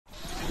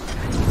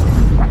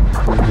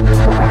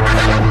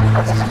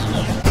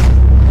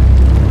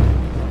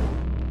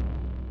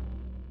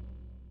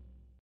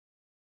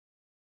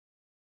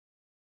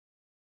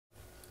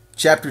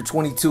Chapter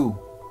 22.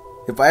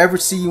 If I ever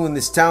see you in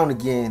this town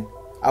again,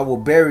 I will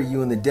bury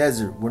you in the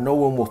desert where no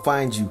one will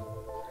find you.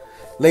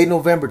 Late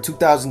November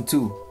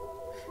 2002.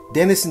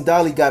 Dennis and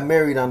Dolly got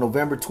married on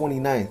November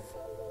 29th.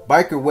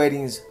 Biker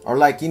weddings are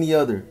like any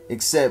other,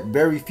 except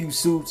very few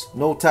suits,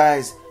 no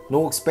ties,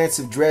 no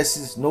expensive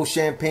dresses, no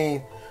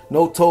champagne,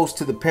 no toast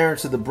to the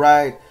parents of the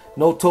bride,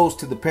 no toast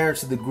to the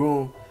parents of the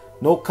groom,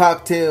 no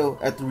cocktail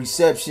at the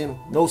reception,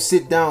 no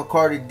sit-down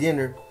carded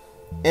dinner,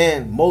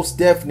 and most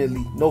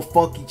definitely no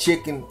funky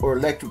chicken or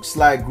electric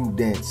slide group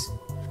dance.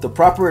 The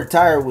proper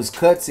attire was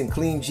cuts and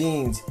clean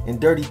jeans and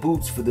dirty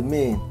boots for the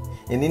men,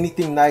 and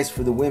anything nice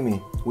for the women,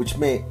 which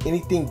meant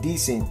anything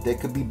decent that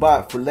could be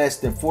bought for less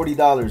than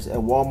 $40 at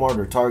Walmart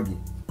or Target.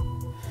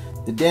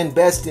 The then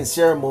besting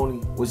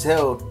ceremony was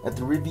held at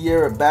the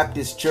Riviera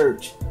Baptist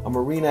Church on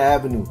Marina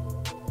Avenue.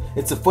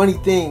 It's a funny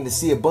thing to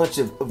see a bunch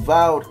of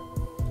avowed,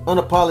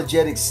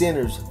 unapologetic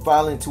sinners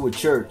file into a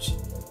church.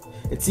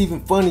 It's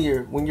even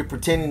funnier when you're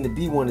pretending to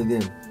be one of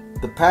them.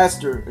 The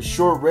pastor, a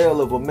short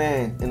rail of a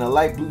man in a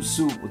light blue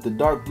suit with a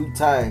dark blue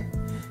tie,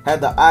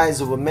 had the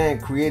eyes of a man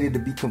created to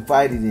be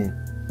confided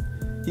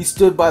in. He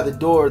stood by the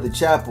door of the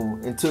chapel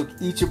and took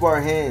each of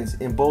our hands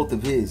in both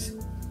of his.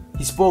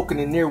 He spoke in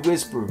a near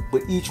whisper,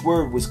 but each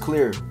word was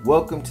clear.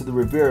 Welcome to the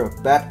Riviera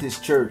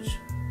Baptist Church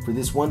for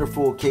this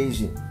wonderful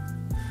occasion.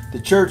 The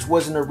church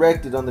wasn't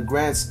erected on the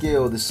grand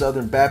scale of the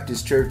Southern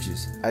Baptist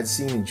churches I'd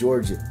seen in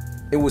Georgia.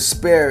 It was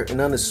spare and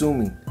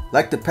unassuming.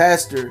 Like the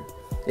pastor,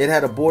 it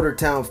had a border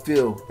town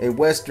feel, a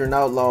Western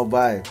outlaw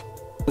vibe.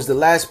 It was the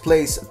last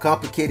place a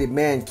complicated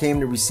man came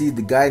to receive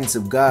the guidance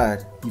of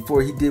God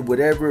before he did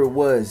whatever it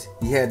was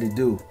he had to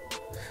do.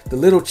 The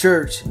little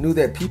church knew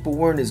that people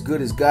weren't as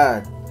good as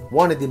God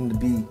wanted them to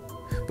be,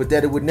 but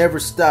that it would never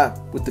stop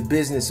with the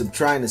business of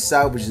trying to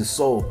salvage the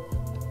soul.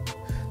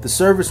 The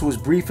service was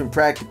brief and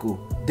practical.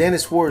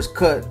 Dennis wore his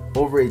cut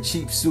over a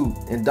cheap suit,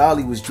 and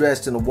Dolly was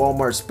dressed in a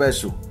Walmart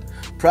special,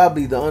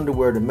 probably the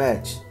underwear to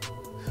match.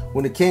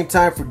 When it came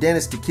time for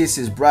Dennis to kiss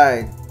his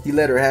bride, he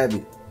let her have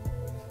it.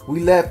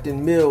 We left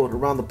and milled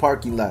around the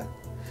parking lot.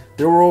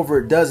 There were over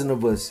a dozen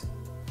of us,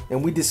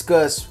 and we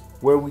discussed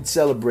where we'd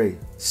celebrate.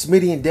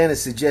 Smitty and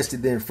Dennis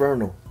suggested the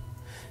Inferno.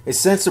 A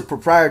sense of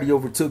propriety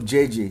overtook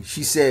JJ.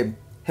 She said,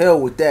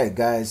 "Hell with that,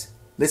 guys.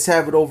 Let's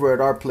have it over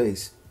at our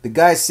place." The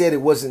guys said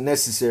it wasn't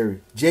necessary.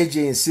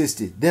 JJ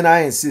insisted. Then I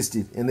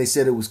insisted, and they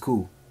said it was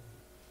cool.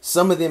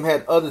 Some of them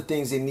had other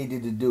things they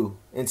needed to do,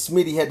 and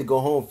Smitty had to go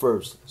home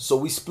first. So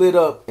we split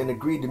up and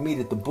agreed to meet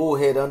at the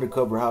Bullhead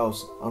Undercover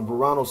House on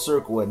Verano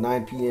Circle at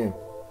 9 p.m.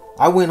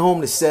 I went home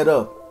to set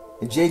up,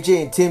 and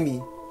JJ and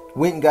Timmy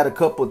went and got a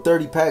couple of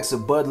 30 packs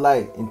of Bud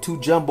Light and 2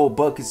 jumbo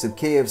buckets of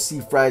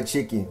KFC fried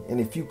chicken and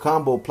a few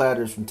combo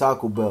platters from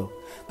Taco Bell,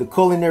 the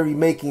culinary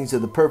makings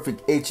of the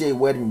perfect HA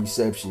wedding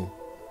reception.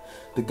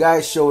 The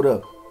guys showed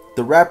up.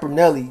 The rapper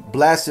Nelly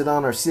blasted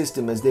on our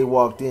system as they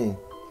walked in.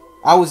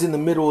 I was in the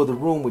middle of the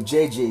room with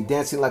JJ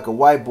dancing like a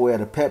white boy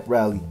at a pep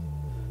rally.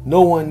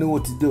 No one knew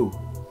what to do.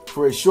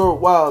 For a short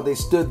while they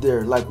stood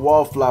there like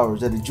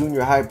wallflowers at a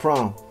junior high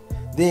prom.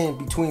 Then,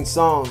 between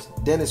songs,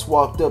 Dennis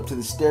walked up to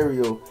the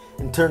stereo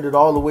and turned it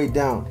all the way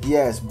down. He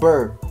asked,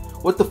 "Bird,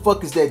 what the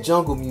fuck is that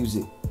jungle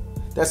music?"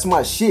 "That's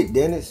my shit,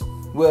 Dennis."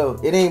 "Well,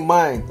 it ain't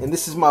mine, and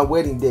this is my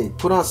wedding day.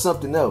 Put on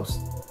something else."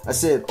 I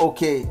said,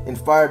 "Okay," and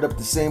fired up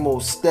the same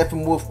old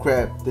Steppenwolf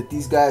crap that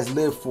these guys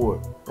live for,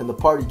 and the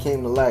party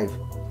came to life.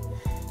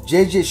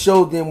 JJ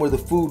showed them where the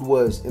food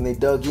was, and they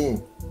dug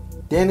in.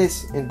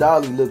 Dennis and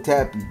Dolly looked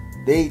happy.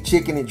 They ate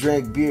chicken and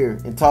drank beer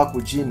and talked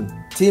with Jimmy.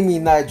 Timmy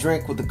and I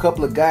drank with a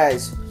couple of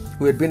guys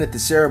who had been at the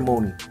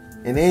ceremony.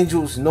 An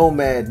Angels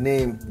nomad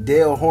named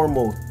Dale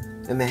Hormoth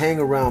and the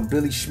hang-around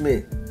Billy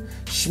Schmidt.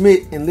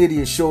 Schmidt and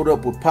Lydia showed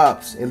up with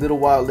Pops a little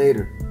while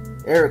later.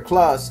 Eric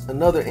Kloss,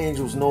 another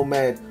Angels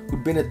nomad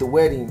who'd been at the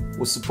wedding,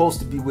 was supposed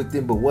to be with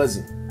them but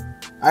wasn't.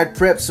 I'd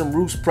prepped some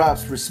roost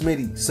props for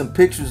Smitty, some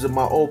pictures of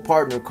my old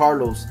partner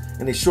Carlos,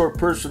 and a short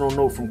personal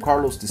note from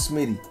Carlos to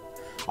Smitty.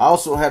 I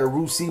also had a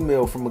roost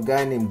email from a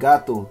guy named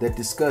Gato that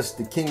discussed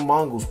the King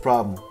Mongols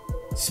problem.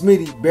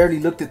 Smitty barely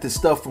looked at the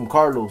stuff from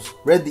Carlos,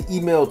 read the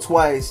email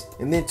twice,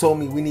 and then told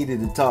me we needed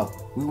to talk.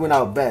 We went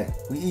out back.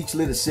 We each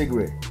lit a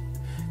cigarette.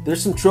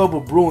 "There's some trouble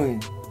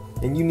brewing,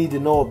 and you need to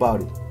know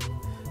about it."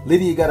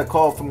 Lydia got a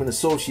call from an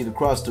associate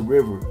across the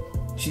river.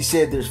 She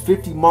said there's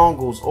 50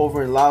 Mongols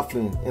over in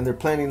Laughlin, and they're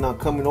planning on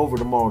coming over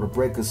tomorrow to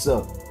break us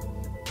up.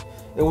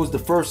 It was the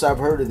first I've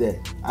heard of that.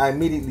 I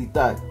immediately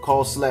thought,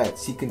 call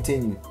Slats. He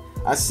continued,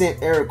 "I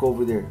sent Eric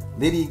over there.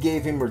 Lydia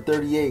gave him her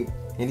 38,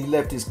 and he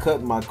left his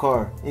cut in my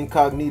car.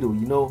 Incognito,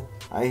 you know.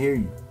 I hear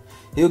you.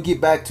 He'll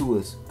get back to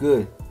us.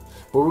 Good.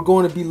 But we're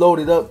going to be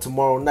loaded up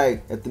tomorrow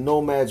night at the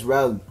Nomads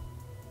rally.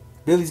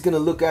 Billy's going to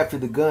look after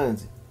the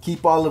guns.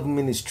 Keep all of them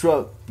in his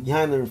truck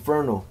behind the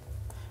Inferno.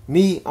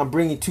 Me, I'm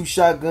bringing 2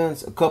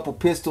 shotguns, a couple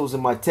pistols,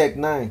 and my Tech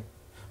 9.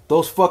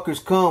 Those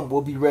fuckers come,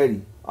 we'll be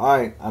ready."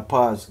 "Alright," I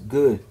paused.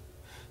 "Good."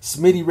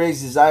 Smitty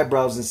raised his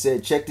eyebrows and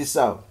said, "Check this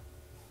out."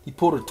 He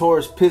pulled a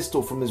Taurus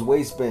pistol from his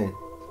waistband.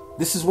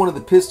 "This is one of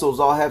the pistols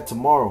I'll have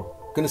tomorrow.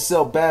 Gonna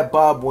sell Bad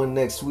Bob one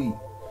next week.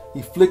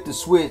 He flicked a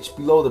switch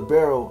below the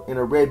barrel and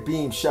a red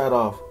beam shot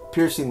off,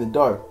 piercing the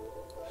dark.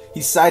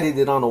 He sighted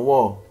it on a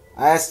wall.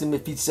 I asked him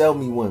if he'd sell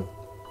me one.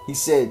 He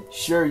said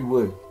sure he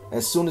would,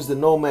 as soon as the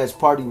Nomads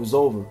party was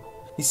over.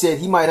 He said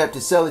he might have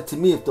to sell it to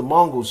me if the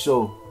Mongols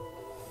show.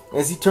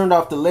 As he turned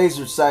off the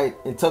laser sight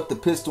and tucked the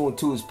pistol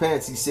into his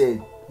pants, he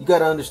said, "You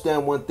gotta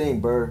understand one thing,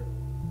 Burr.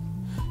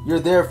 You're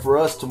there for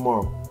us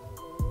tomorrow.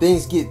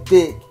 Things get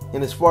thick,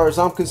 and as far as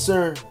I'm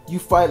concerned, you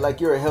fight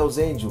like you're a Hell's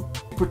Angel.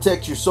 You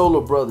protect your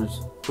solo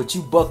brothers, but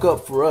you buck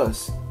up for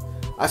us."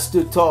 I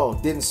stood tall,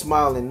 didn't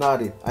smile, and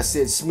nodded. I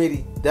said,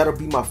 "Smitty, that'll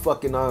be my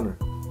fucking honor."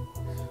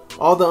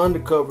 All the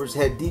undercovers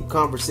had deep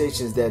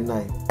conversations that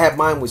night. I had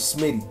mine with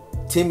Smitty.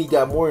 Timmy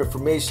got more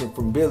information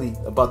from Billy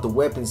about the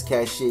weapons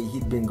cache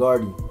he'd been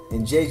guarding,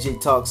 and JJ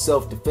talked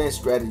self-defense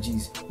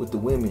strategies with the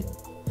women.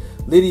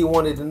 Lydia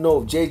wanted to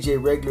know if JJ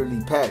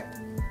regularly packed.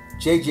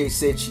 JJ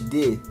said she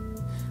did.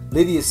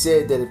 Lydia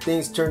said that if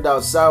things turned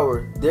out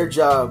sour, their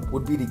job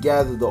would be to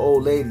gather the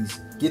old ladies,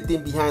 get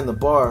them behind the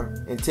bar,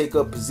 and take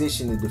up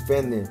position to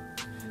defend them.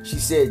 She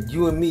said,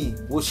 "You and me,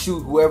 we'll shoot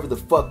whoever the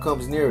fuck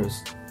comes near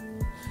us."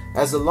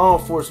 As a law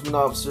enforcement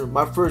officer,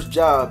 my first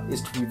job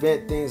is to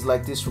prevent things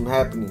like this from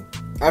happening.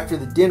 After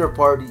the dinner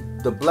party,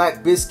 the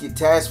Black Biscuit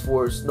Task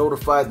Force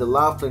notified the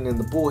Laughlin and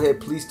the Bullhead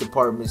police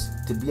departments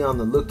to be on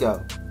the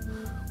lookout.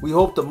 We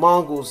hoped the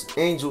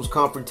Mongols-Angels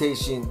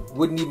confrontation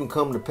wouldn't even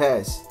come to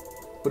pass.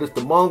 But if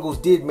the Mongols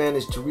did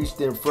manage to reach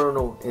the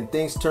Inferno and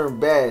things turned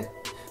bad,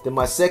 then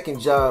my second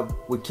job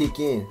would kick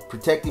in,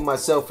 protecting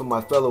myself and my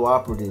fellow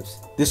operatives.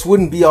 This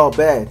wouldn't be all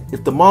bad.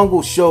 If the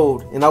Mongols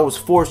showed and I was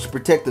forced to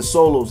protect the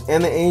Solos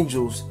and the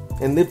Angels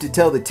and live to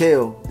tell the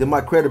tale, then my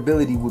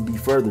credibility would be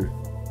furthered.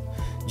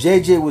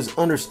 JJ was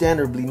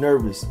understandably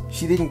nervous.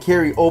 She didn't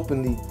carry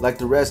openly like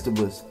the rest of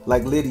us.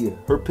 Like Lydia,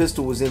 her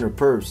pistol was in her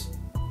purse.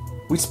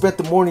 We spent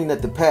the morning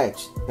at the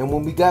patch, and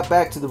when we got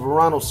back to the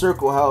Verano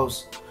Circle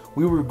house,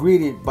 we were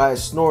greeted by a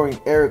snoring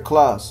Eric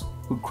Klaus,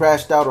 who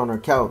crashed out on our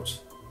couch.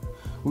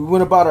 We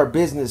went about our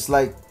business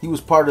like he was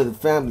part of the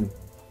family.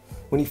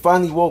 When he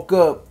finally woke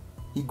up,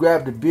 he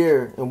grabbed a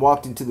beer and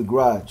walked into the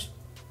garage.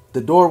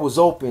 The door was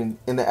open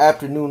and the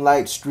afternoon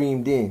light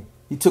streamed in.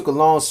 He took a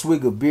long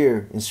swig of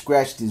beer and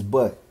scratched his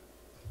butt.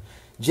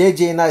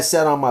 JJ and I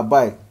sat on my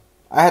bike.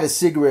 I had a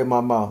cigarette in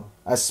my mouth.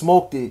 I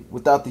smoked it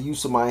without the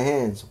use of my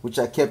hands, which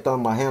I kept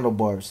on my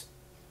handlebars.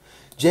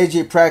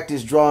 JJ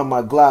practiced drawing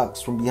my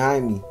Glocks from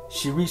behind me.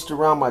 She reached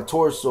around my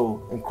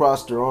torso and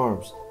crossed her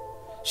arms.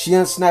 She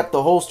unsnapped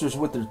the holsters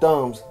with her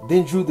thumbs,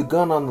 then drew the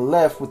gun on the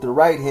left with her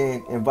right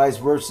hand and vice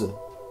versa.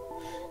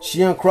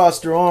 She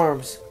uncrossed her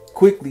arms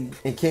quickly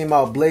and came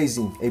out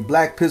blazing, a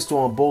black pistol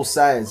on both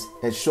sides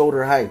at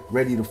shoulder height,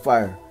 ready to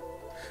fire.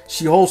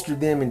 She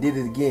holstered them and did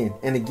it again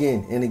and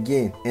again and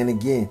again and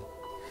again.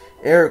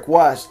 Eric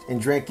watched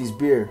and drank his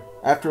beer.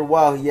 After a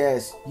while he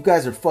asked, "You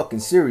guys are fucking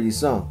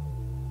serious, huh?"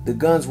 The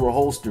guns were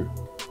holstered.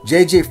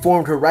 JJ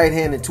formed her right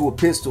hand into a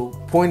pistol,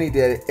 pointed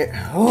at it.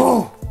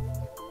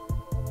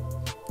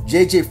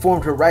 JJ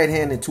formed her right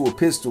hand into a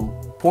pistol,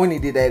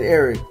 pointed it at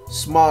Eric,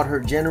 smiled her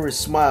generous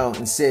smile,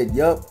 and said,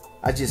 "Yup."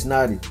 I just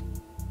nodded.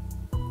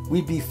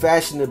 We'd be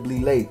fashionably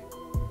late.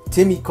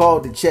 Timmy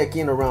called to check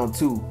in around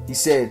 2. He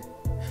said,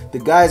 "The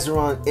guys are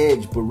on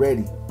edge but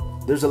ready.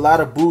 There's a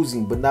lot of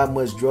boozing but not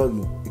much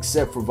drugging,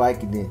 except for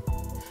Vicodin.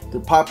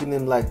 They're popping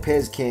them like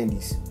Pez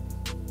candies."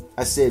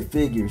 I said,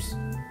 "Figures."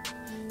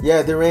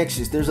 "Yeah, they're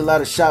anxious. There's a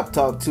lot of shop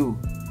talk too.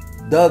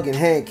 Doug and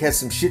Hank had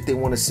some shit they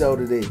want to sell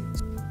today.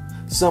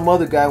 Some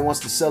other guy wants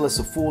to sell us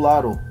a full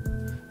auto.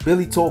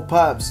 Billy told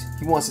Pops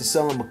he wants to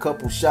sell him a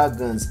couple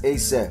shotguns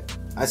ASAP.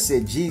 I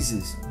said,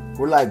 Jesus,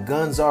 we're like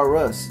Guns R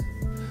Us.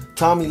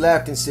 Tommy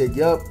laughed and said,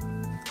 yup.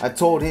 I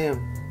told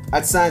him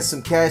I'd sign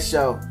some cash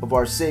out of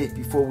our safe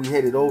before we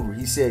headed over.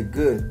 He said,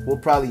 good, we'll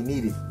probably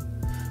need it.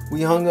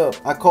 We hung up.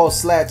 I called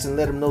Slats and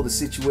let him know the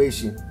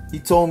situation. He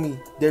told me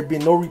there'd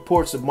been no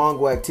reports of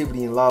Mongol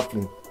activity in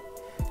Laughlin.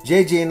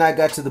 JJ and I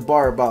got to the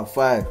bar about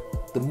 5.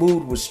 The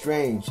mood was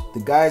strange. The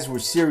guys were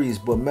serious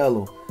but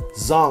mellow,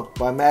 zonked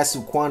by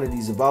massive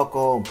quantities of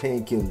alcohol and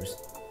painkillers.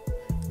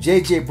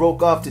 JJ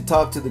broke off to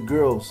talk to the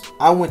girls.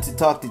 I went to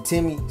talk to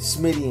Timmy,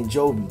 Smitty, and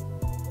Joby.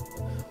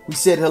 We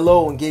said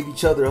hello and gave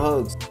each other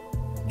hugs.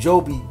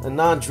 Joby, a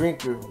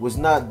non-drinker, was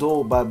not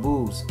dulled by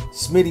booze.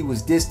 Smitty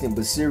was distant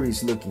but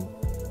serious looking.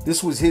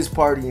 This was his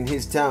party in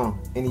his town,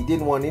 and he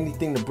didn't want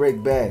anything to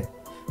break bad.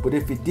 But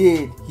if it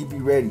did, he'd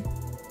be ready.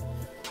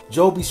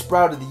 Joby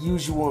sprouted the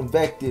usual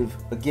invective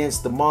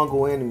against the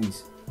Mongol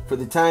enemies. For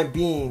the time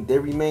being, they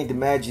remained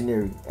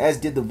imaginary, as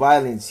did the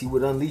violence he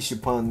would unleash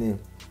upon them.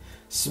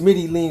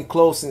 Smitty leaned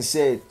close and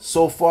said,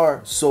 so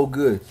far, so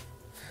good.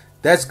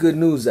 That's good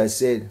news, I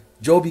said.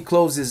 Joby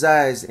closed his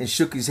eyes and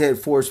shook his head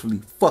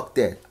forcefully. Fuck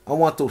that. I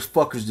want those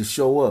fuckers to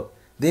show up.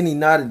 Then he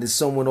nodded to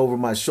someone over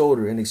my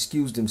shoulder and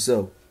excused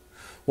himself.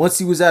 Once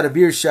he was out of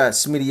earshot,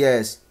 Smitty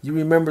asked, you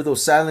remember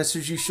those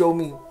silencers you showed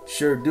me?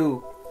 Sure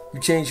do. You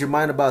changed your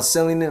mind about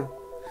selling them?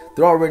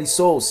 They're already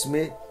sold,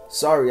 Smith.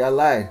 Sorry, I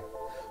lied.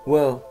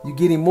 Well, you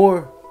getting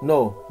more?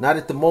 No, not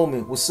at the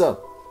moment. What's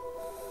up?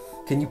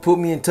 Can you put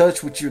me in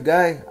touch with your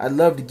guy? I'd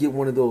love to get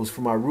one of those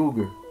for my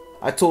Ruger.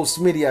 I told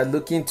Smitty I'd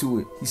look into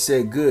it. He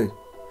said good.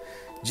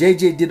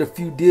 JJ did a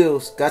few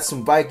deals, got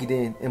some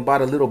Vicodin, and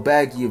bought a little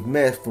baggie of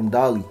meth from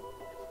Dolly.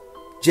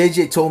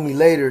 JJ told me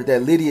later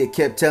that Lydia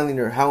kept telling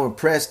her how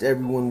impressed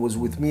everyone was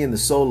with me in the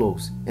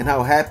solos and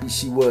how happy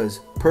she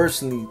was,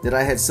 personally, that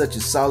I had such a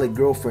solid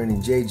girlfriend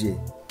in JJ.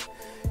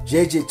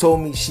 JJ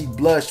told me she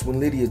blushed when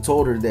Lydia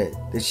told her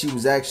that she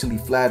was actually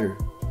flattered.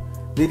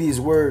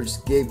 Lydia's words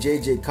gave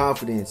JJ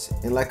confidence,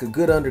 and like a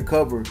good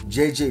undercover,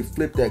 JJ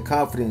flipped that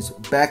confidence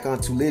back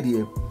onto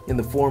Lydia in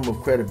the form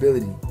of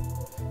credibility.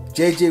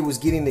 JJ was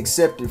getting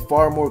accepted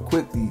far more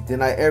quickly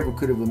than I ever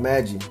could have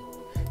imagined.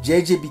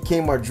 JJ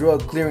became our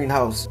drug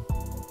clearinghouse.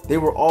 They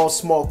were all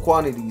small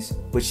quantities,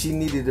 but she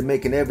needed to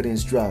make an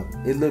evidence drop.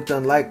 It looked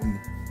unlikely,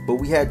 but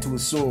we had to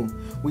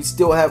assume we'd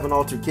still have an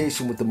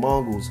altercation with the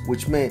Mongols,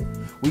 which meant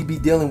we'd be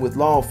dealing with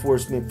law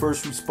enforcement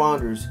first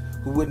responders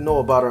who wouldn't know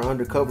about our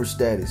undercover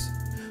status.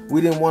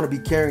 We didn't want to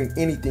be carrying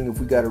anything if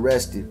we got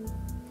arrested.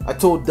 I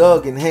told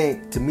Doug and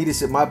Hank to meet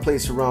us at my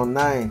place around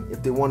 9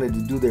 if they wanted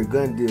to do their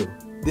gun deal.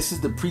 This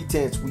is the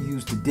pretense we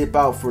used to dip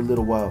out for a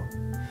little while.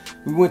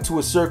 We went to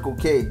a Circle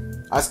K.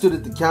 I stood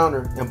at the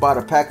counter and bought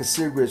a pack of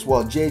cigarettes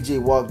while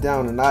JJ walked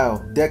down an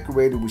aisle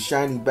decorated with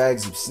shiny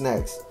bags of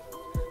snacks.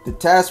 The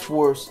task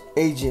force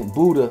agent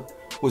Buddha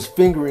was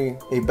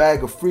fingering a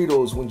bag of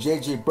Fritos when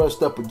JJ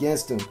brushed up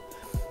against him,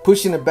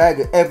 pushing a bag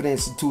of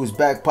evidence into his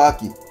back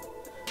pocket.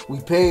 We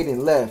paid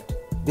and left.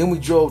 Then we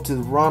drove to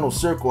the Ronald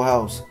Circle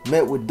House,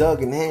 met with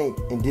Doug and Hank,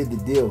 and did the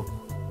deal.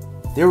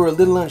 They were a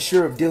little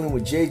unsure of dealing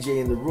with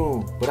JJ in the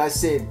room, but I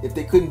said if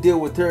they couldn't deal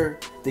with her,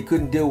 they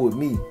couldn't deal with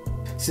me.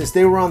 Since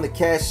they were on the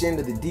cash end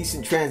of the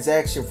decent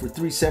transaction for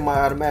 3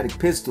 semi-automatic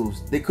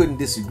pistols, they couldn't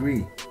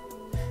disagree.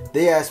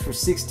 They asked for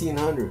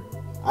 $1,600.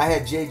 I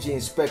had JJ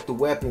inspect the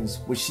weapons,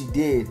 which she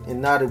did,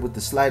 and nodded with the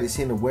slightest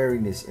hint of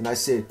wariness, and I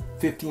said,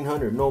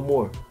 $1,500, no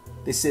more.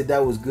 They said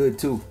that was good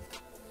too.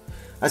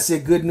 I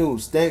said, good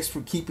news, thanks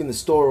for keeping the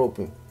store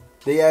open.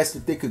 They asked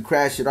if they could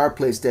crash at our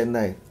place that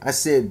night. I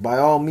said, by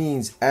all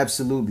means,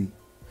 absolutely.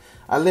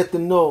 I let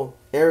them know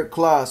Eric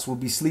Klaus would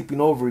be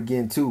sleeping over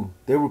again too.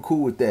 They were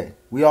cool with that.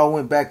 We all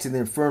went back to the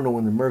Inferno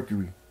and the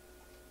Mercury.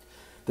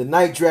 The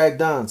night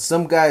dragged on.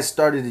 Some guys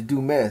started to do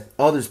meth.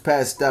 Others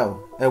passed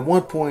out. At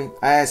one point,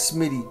 I asked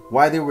Smitty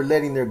why they were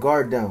letting their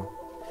guard down.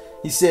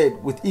 He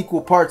said, with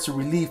equal parts of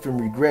relief and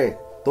regret,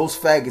 those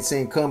faggots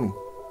ain't coming.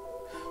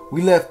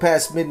 We left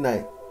past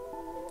midnight.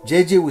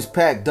 JJ was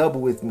packed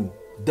double with me.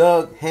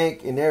 Doug,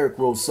 Hank, and Eric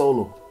rode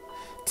solo.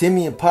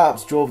 Timmy and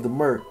Pops drove the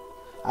Merc.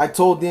 I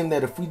told them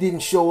that if we didn't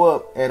show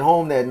up at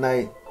home that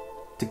night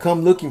to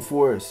come looking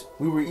for us,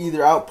 we were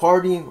either out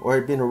partying or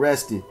had been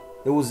arrested.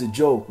 It was a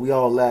joke. We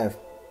all laughed.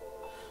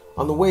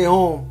 On the way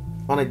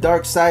home, on a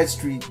dark side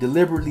street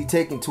deliberately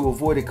taken to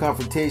avoid a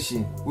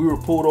confrontation, we were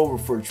pulled over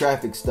for a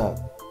traffic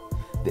stop.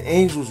 The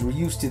Angels were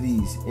used to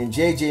these, and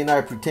JJ and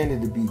I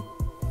pretended to be.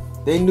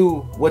 They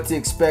knew what to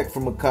expect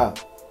from a cop.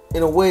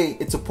 In a way,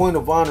 it's a point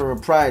of honor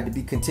and pride to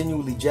be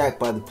continually jacked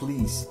by the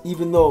police,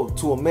 even though,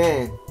 to a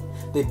man,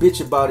 they bitch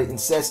about it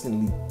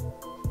incessantly.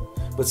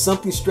 But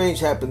something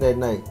strange happened that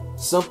night,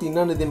 something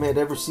none of them had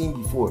ever seen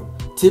before.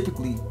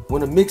 Typically,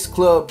 when a mixed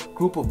club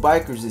group of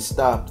bikers is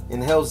stopped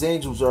and Hell's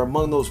Angels are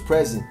among those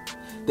present,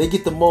 they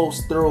get the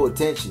most thorough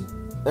attention.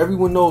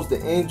 Everyone knows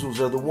the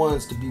Angels are the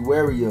ones to be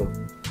wary of,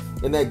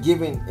 and that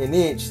given an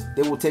inch,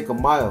 they will take a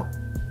mile.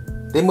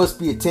 They must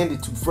be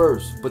attended to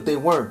first, but they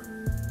weren't.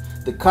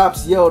 The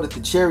cops yelled at the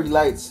cherry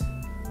lights.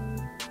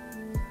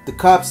 The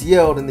cops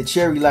yelled and the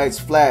cherry lights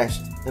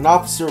flashed. An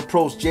officer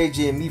approached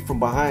JJ and me from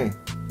behind.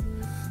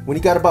 When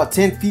he got about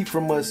 10 feet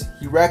from us,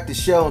 he racked a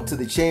shell into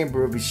the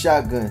chamber of his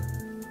shotgun.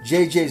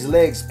 JJ's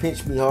legs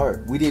pinched me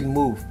hard. We didn't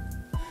move.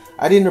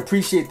 I didn't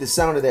appreciate the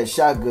sound of that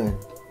shotgun.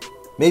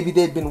 Maybe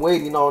they'd been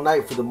waiting all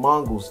night for the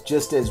Mongols,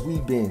 just as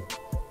we'd been.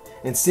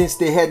 And since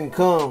they hadn't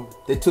come,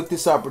 they took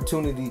this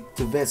opportunity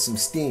to vent some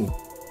steam.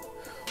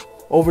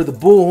 Over the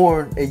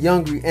bullhorn, a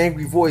young,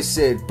 angry voice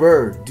said,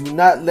 "Bird, do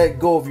not let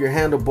go of your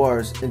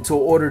handlebars until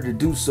ordered to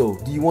do so.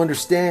 Do you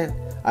understand?"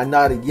 I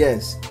nodded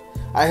yes.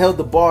 I held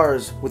the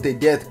bars with a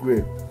death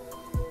grip.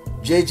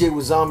 JJ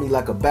was on me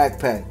like a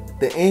backpack.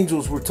 The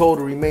Angels were told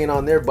to remain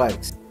on their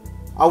bikes.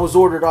 I was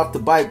ordered off the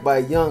bike by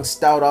a young,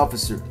 stout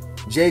officer.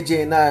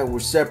 JJ and I were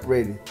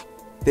separated.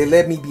 They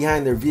led me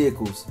behind their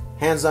vehicles.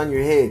 Hands on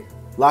your head.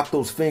 Lock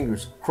those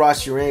fingers.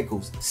 Cross your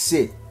ankles.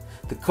 Sit.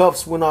 The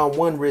cuffs went on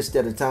one wrist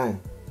at a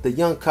time. The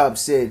young cop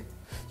said,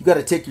 "You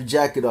gotta take your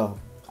jacket off."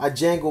 I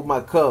jangled my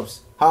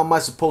cuffs. "How am I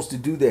supposed to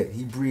do that?"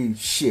 He breathed.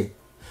 "Shit.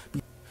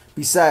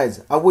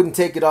 Besides, I wouldn't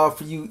take it off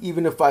for you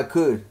even if I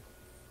could."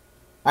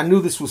 I knew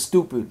this was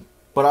stupid,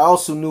 but I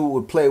also knew it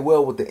would play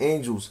well with the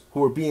Angels who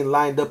were being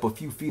lined up a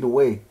few feet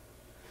away.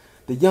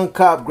 The young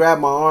cop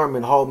grabbed my arm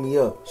and hauled me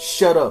up.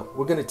 "Shut up.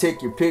 We're gonna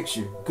take your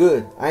picture."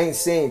 "Good. I ain't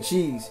saying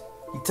cheese."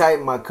 He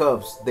tightened my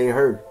cuffs. They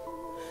hurt.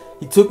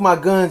 He took my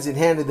guns and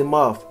handed them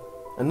off.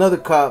 Another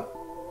cop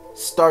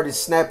started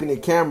snapping a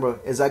camera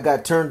as I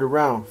got turned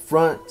around,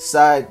 front,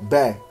 side,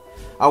 back.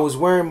 I was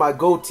wearing my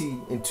goatee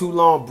and 2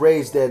 long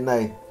braids that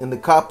night, and the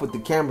cop with the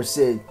camera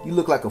said, "You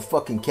look like a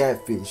fucking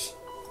catfish."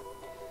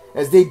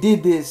 As they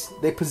did this,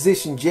 they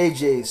positioned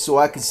JJ so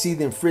I could see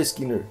them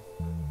frisking her.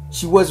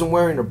 She wasn't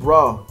wearing a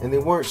bra, and they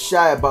weren't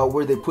shy about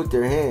where they put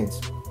their hands.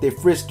 They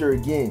frisked her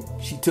again.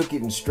 She took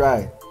it in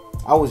stride.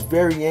 I was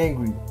very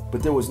angry,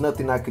 but there was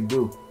nothing I could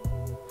do.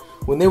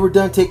 When they were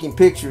done taking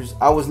pictures,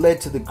 I was led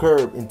to the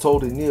curb and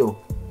told to kneel.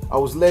 I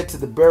was led to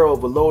the barrel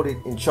of a loaded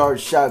and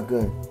charged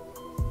shotgun.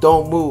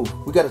 "Don't move.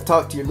 We gotta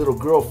talk to your little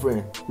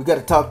girlfriend. We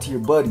gotta talk to your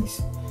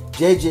buddies."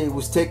 JJ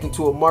was taken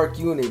to a marked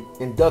unit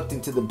and ducked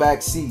into the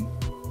back seat.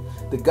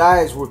 The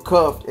guys were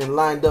cuffed and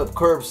lined up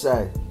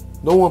curbside.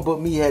 No one but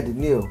me had to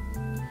kneel.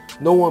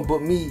 No one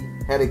but me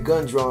had a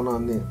gun drawn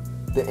on them.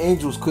 The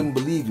angels couldn't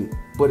believe it,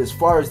 but as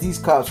far as these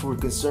cops were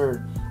concerned,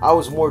 I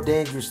was more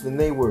dangerous than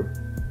they were.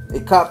 A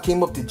cop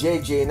came up to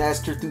JJ and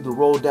asked her through the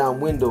roll down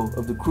window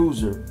of the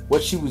cruiser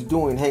what she was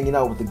doing hanging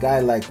out with a guy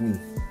like me.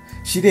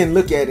 She didn't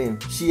look at him.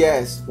 She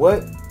asked,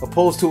 "What?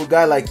 Opposed to a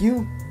guy like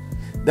you?"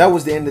 That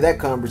was the end of that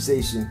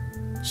conversation.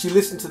 She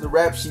listened to the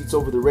rap sheets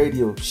over the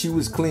radio. She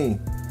was clean.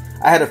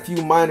 I had a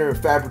few minor and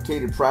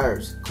fabricated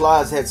priors.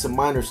 Claus had some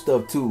minor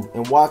stuff too,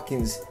 and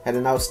Watkins had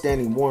an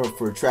outstanding warrant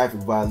for a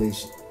traffic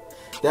violation.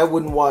 That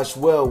wouldn't wash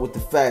well with the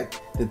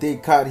fact that they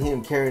caught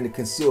him carrying a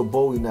concealed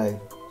Bowie knife.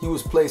 He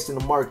was placed in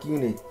a marked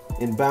unit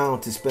and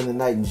bound to spend the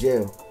night in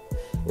jail.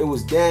 It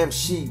was damn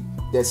sheep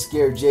that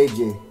scared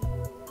JJ.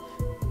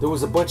 There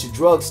was a bunch of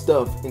drug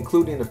stuff,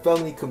 including a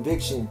felony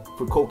conviction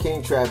for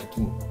cocaine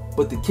trafficking.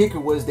 But the kicker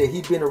was that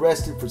he'd been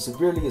arrested for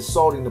severely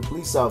assaulting a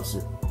police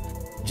officer.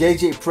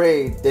 JJ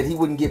prayed that he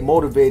wouldn't get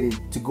motivated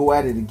to go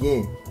at it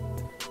again.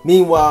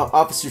 Meanwhile,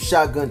 Officer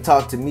Shotgun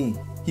talked to me.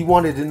 He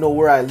wanted to know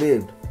where I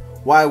lived.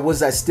 Why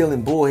was I still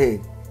in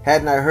Bullhead?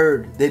 Hadn't I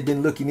heard they'd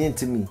been looking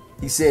into me?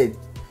 He said,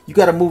 "You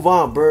gotta move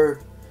on, Bird.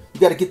 You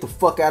gotta get the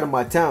fuck out of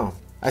my town."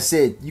 I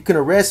said, "You can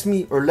arrest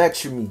me or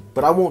lecture me,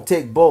 but I won't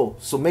take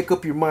both, so make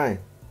up your mind.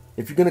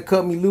 If you're gonna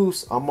cut me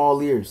loose, I'm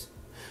all ears.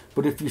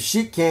 But if you're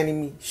shit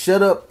canning me,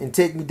 shut up and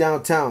take me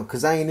downtown,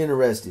 cause I ain't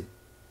interested."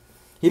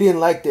 He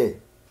didn't like that.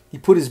 He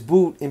put his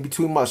boot in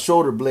between my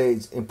shoulder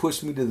blades and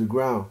pushed me to the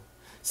ground.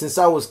 Since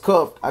I was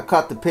cuffed, I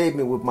caught the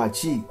pavement with my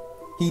cheek.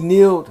 He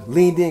kneeled,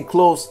 leaned in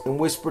close, and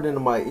whispered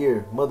into my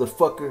ear,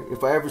 "Motherfucker,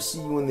 if I ever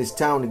see you in this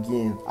town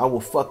again, I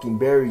will fucking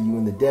bury you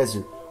in the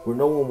desert where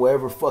no one will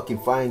ever fucking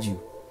find you."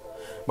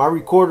 My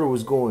recorder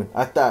was going.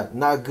 I thought,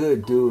 not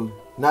good, dude.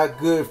 Not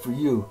good for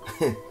you.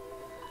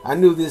 I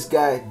knew this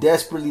guy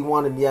desperately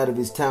wanted me out of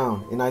his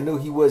town, and I knew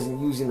he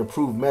wasn't using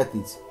approved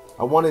methods.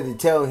 I wanted to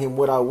tell him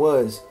what I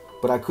was,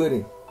 but I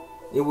couldn't.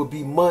 It would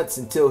be months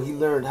until he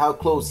learned how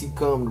close he'd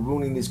come to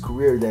ruining his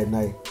career that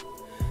night.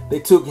 They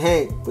took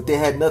Hank, but they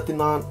had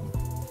nothing on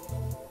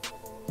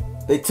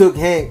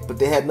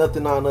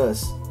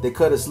us. They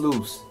cut us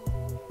loose.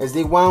 As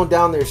they wound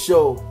down their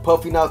show,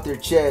 puffing out their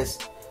chests,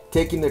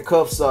 taking their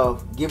cuffs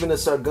off, giving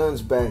us our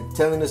guns back,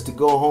 telling us to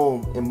go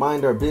home and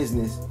mind our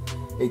business,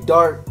 a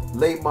dark,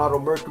 late model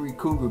Mercury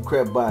Cougar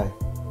crept by.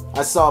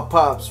 I saw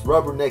Pops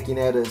rubbernecking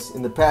at us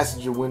in the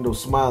passenger window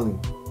smiling.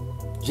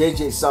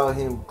 JJ saw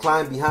him,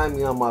 climb behind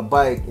me on my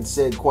bike, and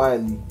said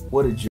quietly,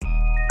 "What a jerk."